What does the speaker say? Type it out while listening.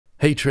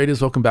Hey traders,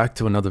 welcome back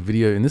to another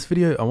video. In this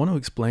video, I want to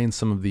explain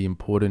some of the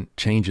important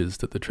changes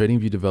that the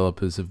TradingView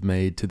developers have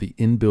made to the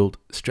inbuilt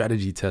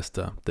strategy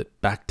tester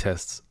that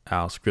backtests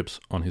our scripts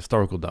on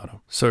historical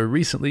data. So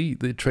recently,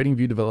 the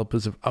TradingView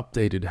developers have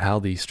updated how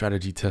the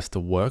strategy tester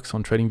works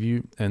on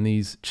TradingView, and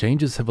these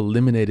changes have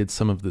eliminated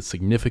some of the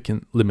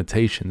significant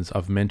limitations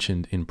I've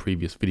mentioned in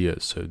previous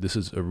videos. So this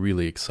is a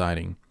really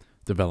exciting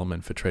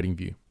development for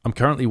TradingView. I'm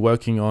currently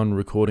working on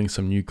recording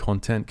some new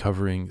content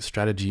covering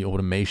strategy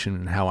automation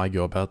and how I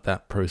go about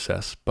that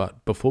process.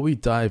 But before we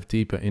dive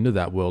deeper into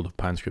that world of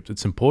Pine Script,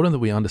 it's important that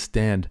we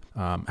understand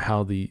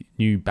how the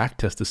new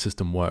backtester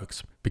system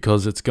works,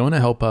 because it's going to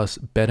help us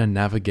better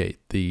navigate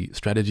the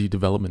strategy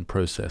development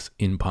process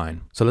in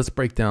Pine. So let's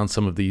break down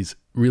some of these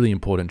really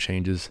important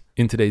changes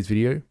in today's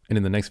video. And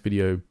in the next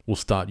video, we'll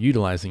start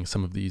utilizing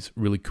some of these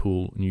really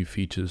cool new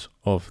features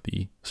of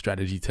the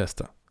strategy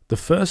tester. The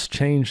first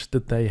change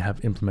that they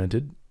have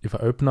implemented, if I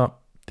open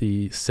up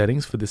the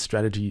settings for this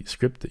strategy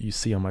script that you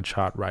see on my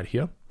chart right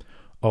here,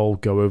 I'll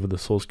go over the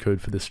source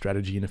code for this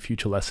strategy in a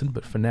future lesson.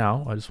 But for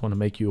now, I just want to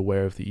make you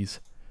aware of these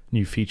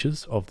new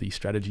features of the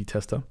strategy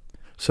tester.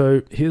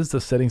 So here's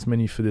the settings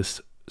menu for this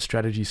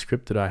strategy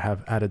script that I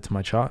have added to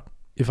my chart.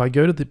 If I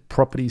go to the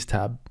properties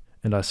tab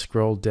and I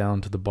scroll down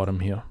to the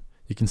bottom here,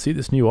 you can see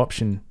this new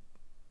option,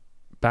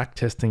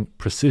 backtesting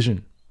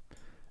precision.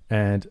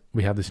 And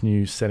we have this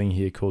new setting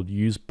here called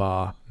use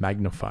bar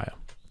magnifier.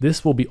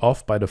 This will be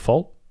off by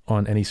default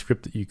on any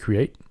script that you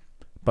create,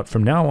 but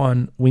from now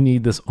on, we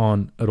need this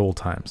on at all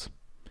times.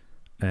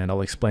 And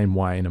I'll explain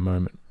why in a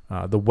moment.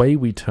 The way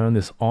we turn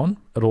this on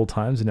at all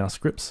times in our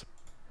scripts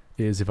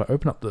is if I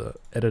open up the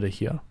editor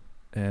here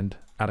and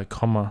add a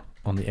comma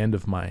on the end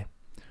of my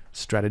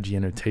strategy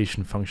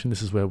annotation function.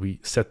 This is where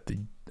we set the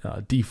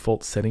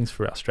default settings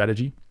for our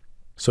strategy.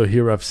 So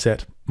here I've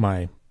set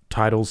my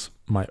titles,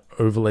 my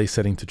overlay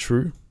setting to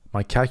true.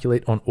 My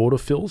calculate on order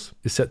fills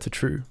is set to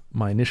true.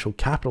 My initial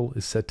capital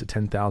is set to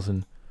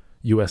 10,000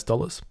 US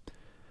dollars.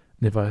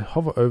 And if I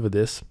hover over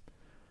this,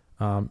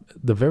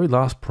 the very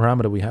last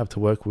parameter we have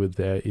to work with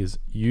there is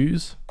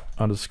use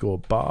underscore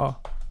bar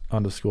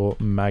underscore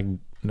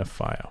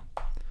magnifier.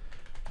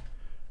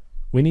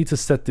 We need to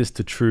set this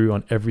to true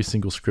on every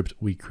single script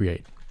we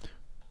create.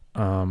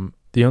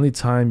 The only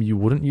time you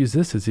wouldn't use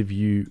this is if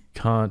you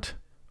can't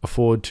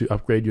afford to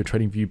upgrade your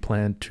TradingView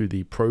plan to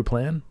the Pro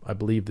plan. I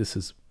believe this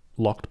is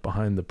locked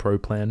behind the Pro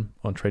plan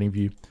on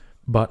TradingView,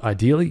 but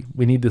ideally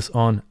we need this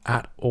on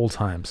at all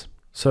times.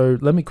 So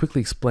let me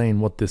quickly explain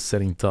what this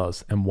setting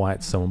does and why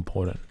it's so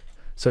important.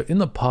 So in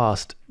the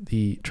past,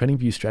 the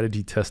TradingView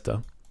Strategy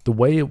Tester, the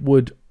way it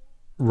would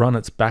run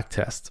its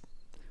backtest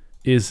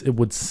is it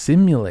would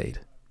simulate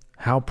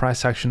how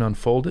price action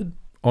unfolded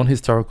on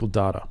historical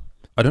data.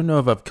 I don't know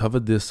if I've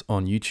covered this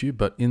on YouTube,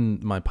 but in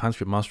my Pine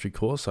Script Mastery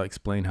course, I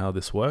explain how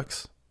this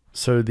works.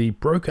 So the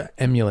broker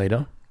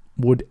emulator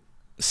would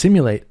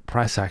simulate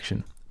price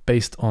action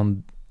based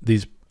on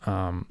these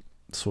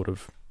sort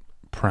of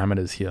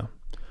parameters here.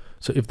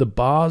 So if the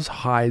bar's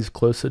high is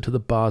closer to the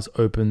bar's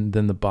open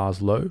than the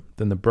bar's low,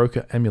 then the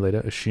broker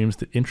emulator assumes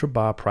that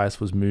intrabar price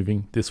was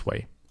moving this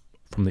way,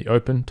 from the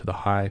open to the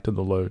high to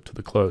the low to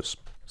the close.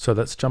 So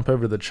let's jump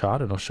over to the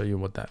chart and I'll show you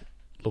what that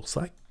looks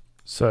like.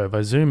 So if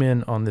I zoom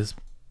in on this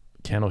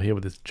candle here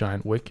with this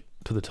giant wick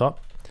to the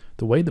top,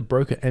 the way the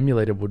broker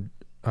emulator would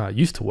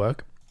used to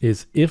work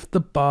is if the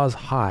bar's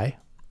high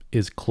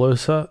is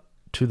closer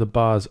to the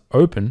bar's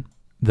open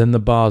than the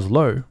bar's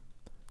low,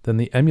 then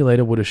the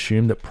emulator would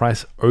assume that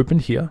price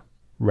opened here,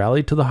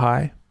 rallied to the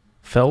high,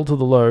 fell to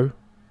the low,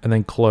 and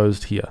then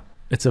closed here.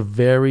 It's a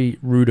very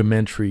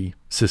rudimentary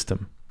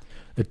system.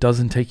 It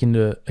doesn't take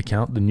into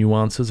account the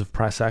nuances of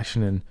price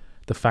action and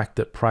the fact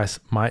that price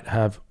might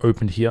have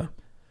opened here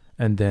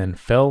and then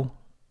fell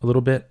a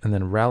little bit and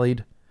then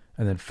rallied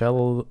and then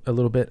fell a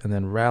little bit and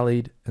then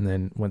rallied and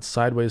then went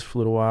sideways for a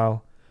little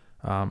while,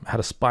 had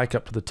a spike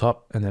up to the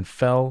top and then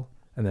fell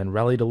and then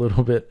rallied a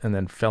little bit and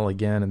then fell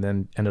again and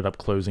then ended up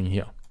closing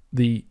here.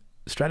 The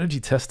strategy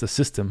tester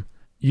system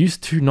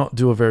used to not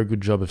do a very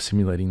good job of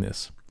simulating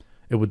this.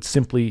 It would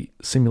simply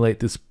simulate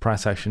this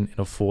price action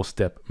in a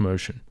 4-step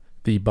motion.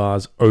 The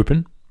bar's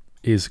open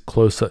is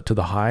closer to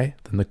the high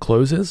than the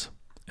close is,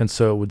 and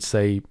so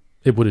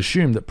it would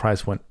assume that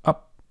price went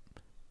up,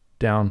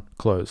 down,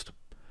 closed.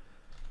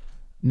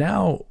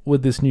 Now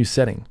with this new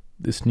setting,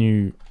 this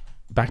new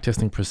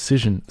backtesting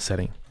precision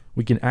setting,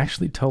 we can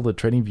actually tell the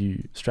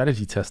TradingView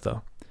strategy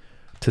tester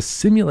to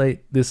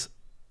simulate this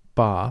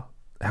bar,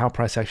 how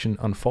price action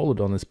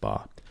unfolded on this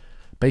bar,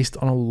 based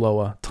on a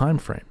lower time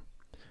frame.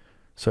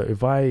 So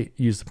if I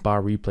use the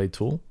bar replay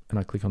tool and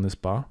I click on this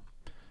bar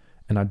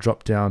and I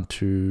drop down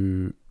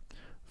to,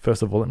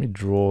 first of all, let me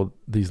draw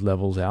these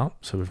levels out.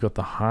 So we've got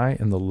the high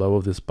and the low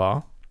of this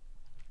bar.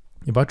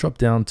 If I drop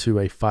down to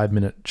a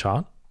 5-minute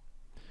chart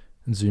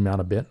and zoom out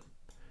a bit,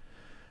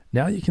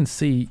 now you can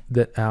see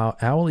that our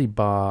hourly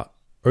bar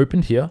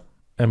opened here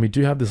and we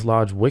do have this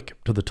large wick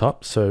to the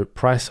top. So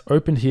price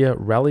opened here,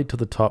 rallied to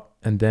the top,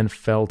 and then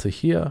fell to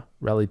here,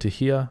 rallied to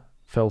here,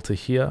 fell to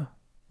here,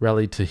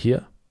 rallied to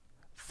here,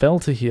 fell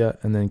to here,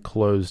 and then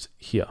closed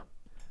here.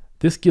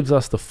 This gives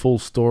us the full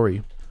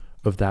story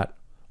of that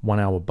 1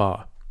 hour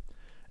bar.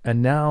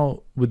 And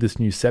now with this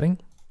new setting,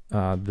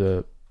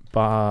 the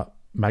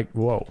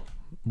whoa,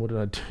 what did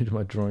I do to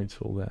my drawing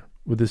tool there?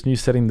 With this new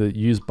setting, the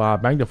use Bar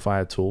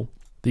Magnifier tool,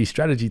 the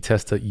strategy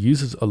tester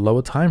uses a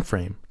lower time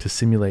frame to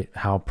simulate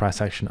how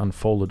price action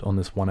unfolded on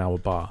this 1 hour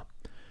bar.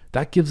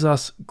 That gives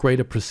us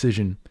greater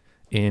precision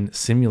in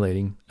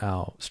simulating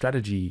our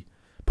strategy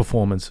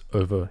performance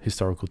over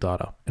historical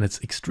data. And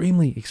it's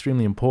extremely,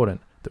 extremely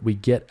important that we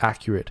get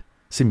accurate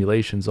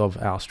simulations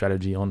of our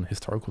strategy on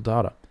historical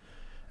data.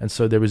 And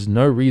so there is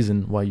no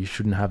reason why you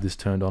shouldn't have this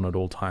turned on at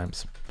all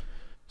times.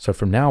 So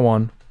from now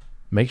on,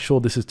 make sure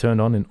this is turned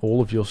on in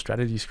all of your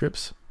strategy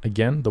scripts.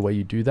 Again, the way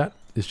you do that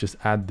is just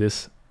add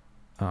this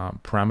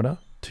parameter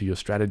to your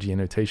strategy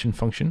annotation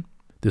function.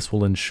 This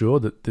will ensure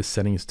that this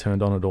setting is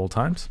turned on at all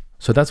times.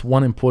 So that's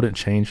one important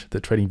change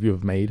that TradingView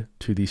have made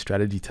to the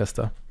strategy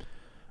tester.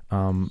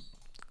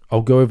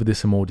 I'll go over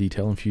this in more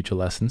detail in future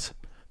lessons.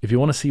 If you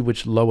want to see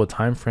which lower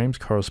time frames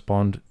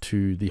correspond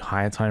to the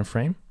higher time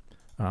frame,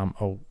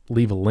 I'll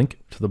leave a link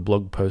to the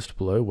blog post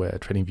below where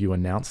TradingView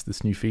announced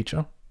this new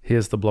feature.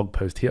 Here's the blog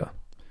post here.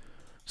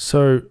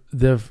 So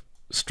they've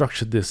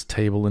structured this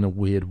table in a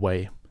weird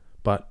way,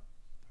 but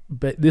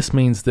this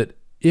means that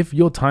if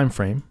your time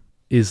frame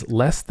is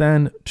less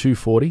than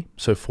 240,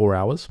 so 4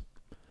 hours,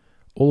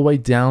 all the way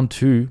down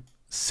to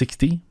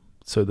 60,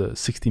 so the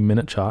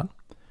 60-minute chart,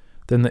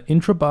 then the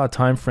intrabar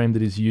time frame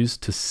that is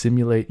used to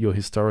simulate your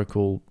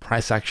historical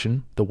price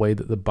action, the way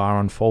that the bar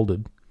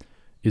unfolded,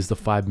 is the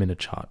 5-minute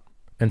chart.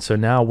 And so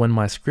now when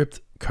my script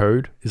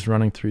code is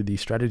running through the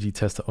strategy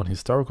tester on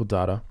historical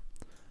data,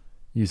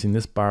 using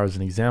this bar as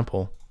an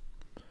example,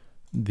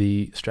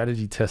 the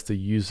strategy tester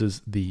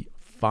uses the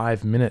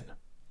 5-minute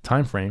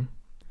time frame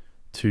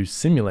to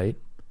simulate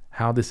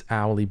how this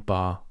hourly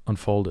bar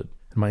unfolded.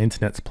 And my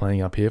internet's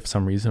playing up here for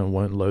some reason. It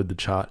won't load the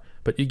chart,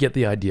 but you get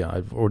the idea.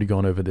 I've already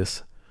gone over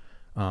this,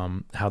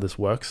 how this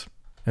works.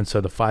 And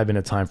so the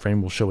 5-minute time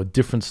frame will show a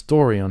different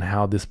story on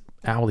how this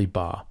hourly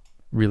bar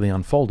really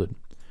unfolded.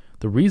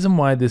 The reason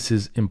why this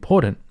is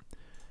important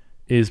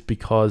is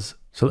because,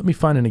 so let me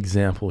find an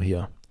example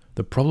here.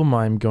 The problem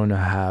I'm going to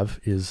have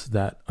is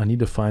that I need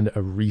to find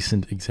a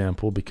recent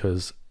example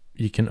because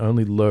you can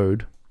only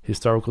load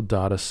historical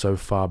data so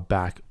far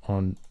back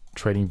on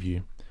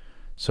TradingView.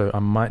 So I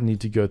might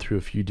need to go through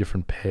a few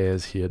different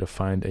pairs here to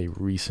find a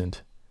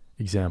recent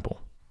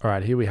example. All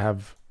right, here we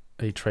have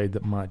a trade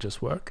that might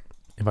just work.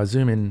 If I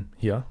zoom in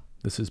here,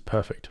 this is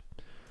perfect.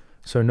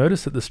 So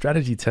notice that the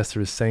strategy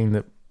tester is saying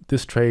that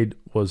this trade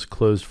was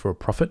closed for a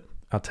profit.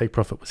 Our take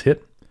profit was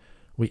hit.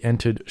 We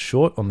entered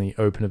short on the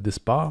open of this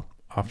bar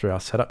after our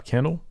setup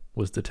candle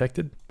was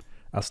detected.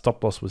 Our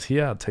stop loss was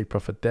here, our take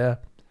profit there.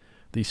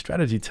 The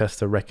strategy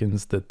tester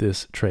reckons that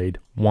this trade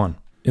won.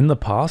 In the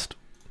past,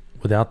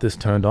 without this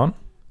turned on,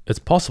 it's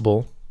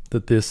possible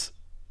that this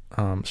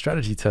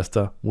strategy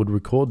tester would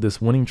record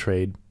this winning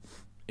trade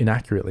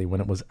inaccurately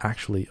when it was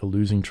actually a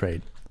losing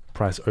trade.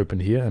 Price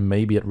opened here and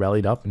maybe it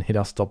rallied up and hit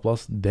our stop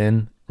loss,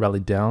 then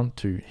rallied down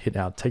to hit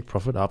our take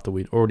profit after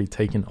we'd already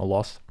taken a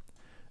loss,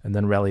 and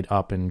then rallied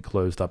up and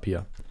closed up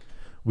here.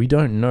 We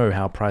don't know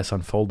how price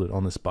unfolded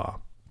on this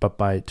bar, but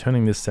by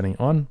turning this setting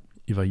on,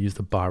 if I use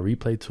the bar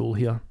replay tool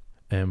here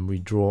and we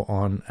draw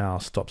on our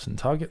stops and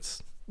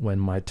targets, when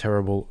my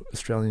terrible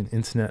Australian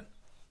internet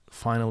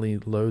finally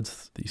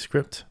loads the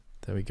script,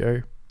 there we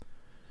go.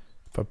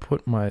 If I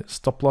put my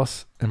stop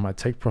loss and my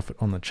take profit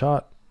on the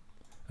chart,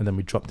 and then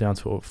we drop down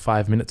to a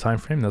 5-minute time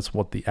frame, that's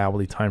what the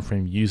hourly time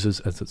frame uses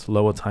as its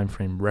lower time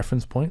frame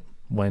reference point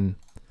when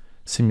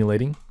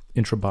simulating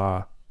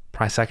intrabar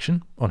price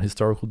action on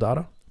historical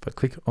data. If I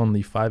click on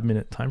the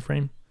 5-minute time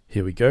frame,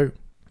 here we go.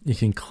 You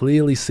can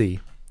clearly see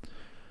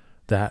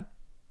that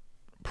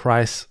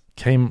price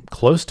came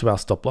close to our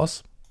stop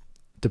loss.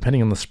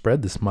 Depending on the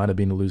spread, this might have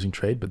been a losing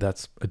trade, but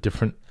that's a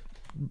different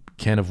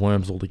can of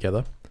worms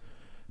altogether.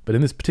 But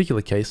in this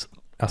particular case,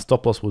 our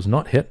stop loss was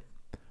not hit.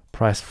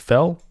 Price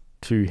fell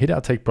to hit our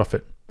take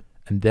profit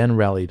and then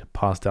rallied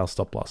past our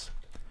stop loss.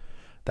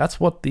 That's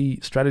what the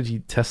strategy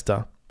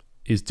tester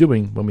is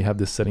doing when we have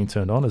this setting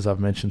turned on, as I've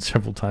mentioned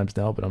several times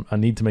now, but I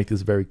need to make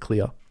this very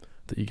clear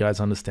that you guys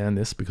understand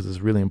this because it's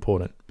really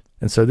important.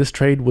 And so this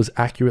trade was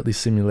accurately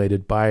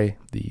simulated by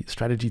the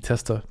strategy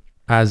tester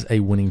as a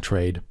winning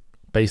trade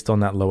based on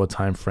that lower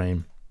time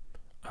frame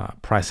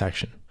price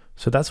action.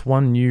 So that's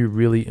one new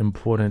really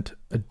important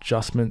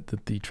adjustment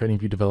that the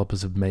TradingView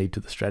developers have made to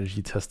the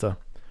strategy tester.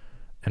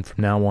 And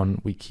from now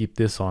on, we keep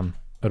this on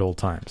at all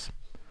times.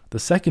 The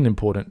second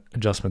important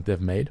adjustment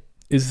they've made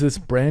is this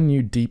brand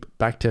new deep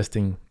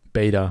backtesting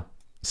beta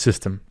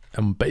system.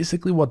 And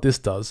basically what this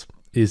does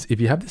is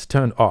if you have this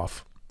turned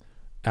off,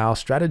 our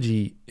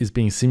strategy is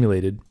being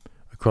simulated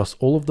across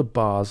all of the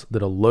bars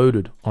that are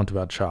loaded onto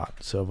our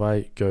chart. So if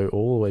I go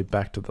all the way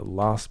back to the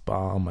last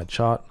bar on my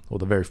chart, or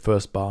the very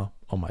first bar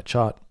on my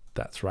chart,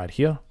 that's right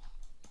here.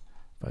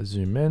 If I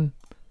zoom in,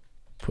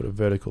 put a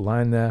vertical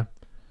line there,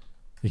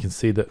 you can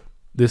see that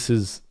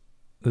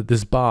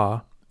this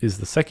bar is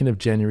the 2nd of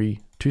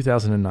January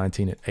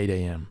 2019 at 8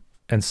 a.m.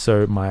 And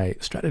so my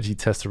strategy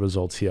tester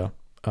results here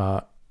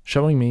are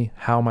showing me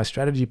how my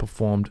strategy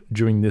performed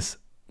during this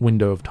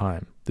window of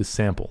time, this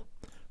sample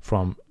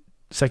from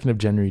 2nd of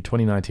January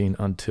 2019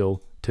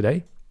 until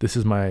today. This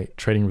is my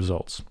trading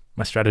results,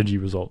 my strategy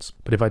results.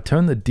 But if I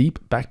turn the deep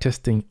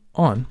backtesting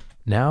on,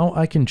 now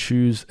I can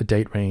choose a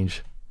date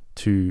range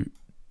to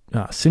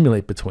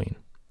simulate between.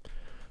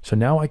 So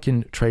now I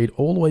can trade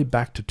all the way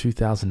back to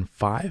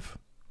 2005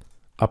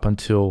 up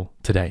until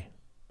today.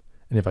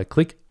 And if I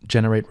click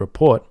generate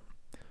report,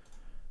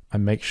 I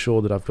make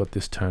sure that I've got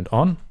this turned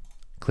on,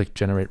 click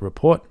generate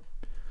report.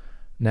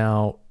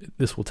 Now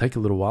this will take a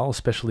little while,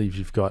 especially if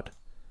you've got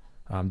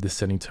this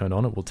setting turned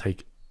on. It will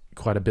take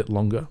quite a bit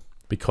longer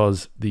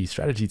because the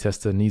strategy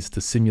tester needs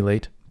to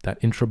simulate that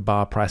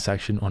intra-bar price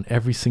action on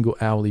every single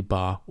hourly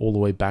bar all the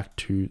way back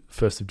to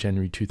 1st of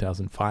January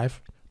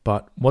 2005.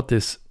 But what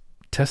this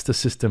tester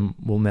system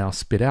will now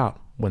spit out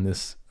when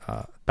this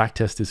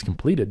backtest is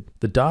completed,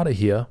 the data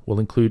here will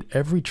include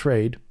every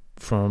trade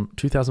from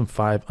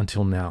 2005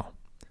 until now.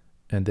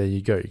 And there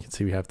you go. You can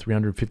see we have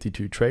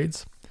 352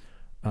 trades.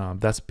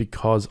 That's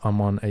because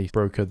I'm on a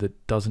broker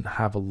that doesn't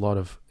have a lot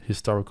of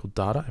historical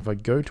data. If I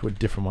go to a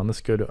different one, let's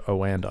go to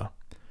Oanda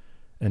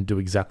and do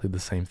exactly the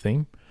same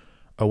thing.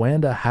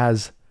 Oanda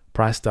has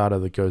price data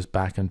that goes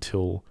back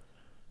until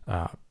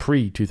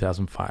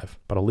pre-2005,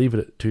 but I'll leave it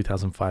at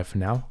 2005 for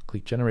now.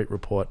 Click generate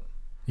report.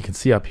 You can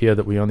see up here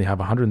that we only have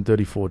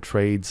 134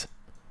 trades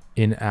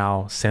in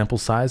our sample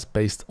size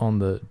based on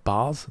the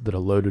bars that are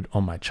loaded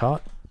on my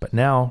chart. But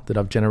now that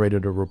I've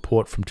generated a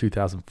report from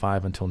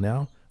 2005 until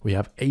now, we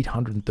have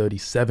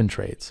 837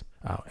 trades,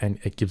 and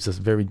it gives us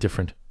very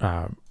different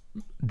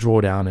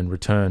drawdown and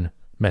return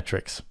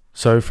metrics.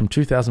 So from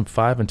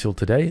 2005 until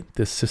today,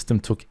 this system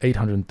took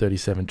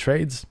 837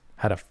 trades,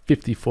 had a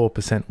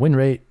 54% win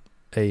rate,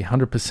 a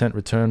 100%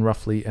 return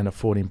roughly, and a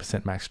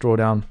 14% max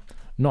drawdown.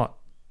 Not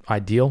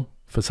ideal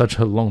for such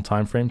a long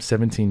time frame.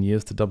 17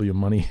 years to double your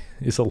money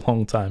is a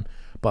long time,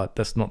 but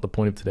that's not the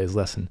point of today's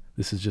lesson.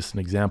 This is just an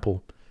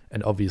example.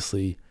 And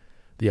obviously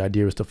the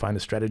idea is to find a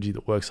strategy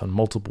that works on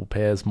multiple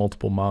pairs,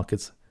 multiple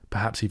markets,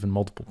 perhaps even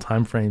multiple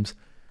time frames.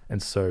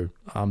 And so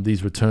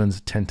these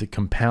returns tend to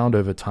compound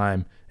over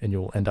time, and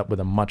you'll end up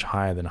with a much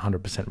higher than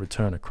 100%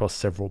 return across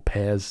several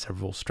pairs,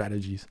 several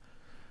strategies.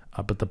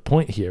 But the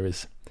point here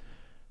is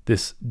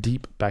this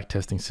deep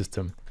backtesting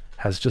system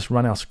has just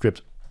run our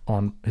script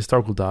on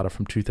historical data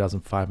from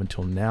 2005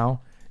 until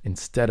now,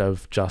 instead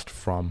of just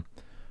from,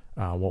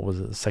 what was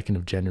it, the 2nd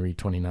of January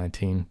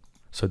 2019.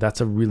 So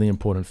that's a really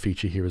important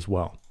feature here as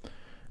well.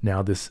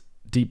 Now this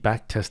deep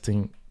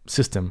backtesting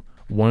system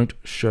won't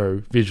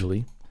show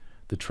visually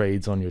the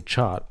trades on your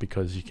chart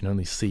because you can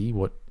only see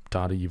what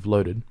data you've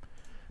loaded.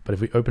 But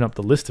if we open up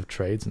the list of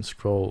trades and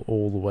scroll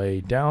all the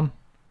way down,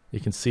 you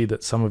can see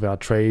that some of our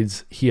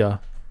trades here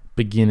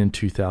begin in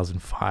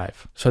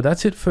 2005. So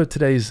that's it for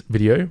today's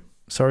video.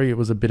 Sorry it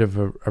was a bit of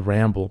a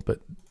ramble,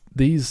 but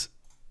these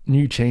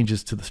new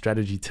changes to the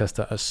strategy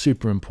tester are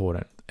super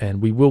important. And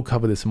we will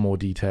cover this in more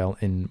detail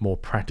in more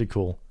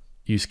practical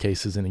use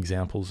cases and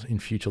examples in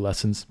future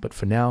lessons. But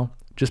for now,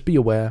 just be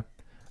aware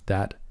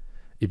that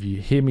if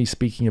you hear me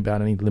speaking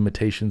about any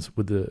limitations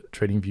with the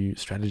TradingView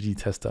Strategy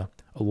Tester,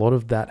 a lot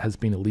of that has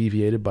been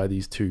alleviated by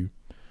these two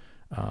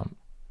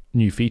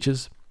new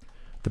features.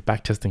 The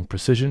backtesting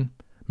precision,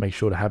 make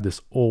sure to have this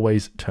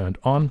always turned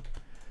on.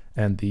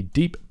 And the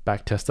deep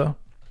backtester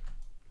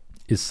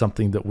is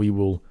something that we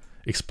will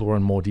explore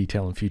in more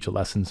detail in future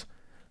lessons.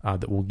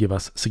 That will give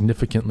us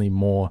significantly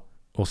more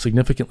or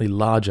significantly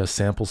larger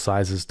sample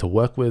sizes to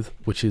work with,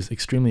 which is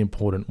extremely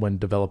important when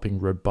developing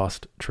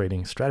robust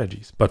trading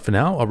strategies. But for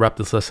now, I'll wrap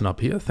this lesson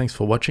up here. Thanks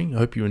for watching. I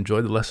hope you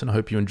enjoyed the lesson. I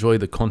hope you enjoy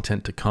the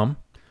content to come.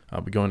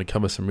 We're going to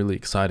cover some really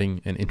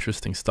exciting and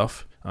interesting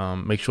stuff.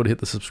 Make sure to hit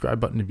the subscribe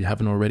button if you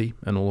haven't already,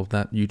 and all of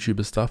that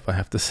YouTuber stuff, I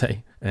have to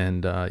say.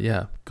 And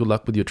yeah, good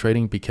luck with your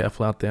trading. Be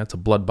careful out there. It's a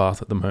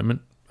bloodbath at the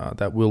moment.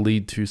 That will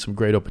lead to some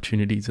great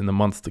opportunities in the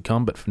months to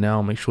come. But for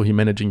now, make sure you're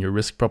managing your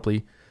risk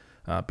properly.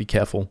 Be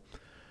careful.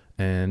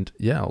 And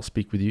yeah, I'll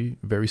speak with you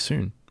very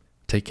soon.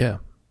 Take care.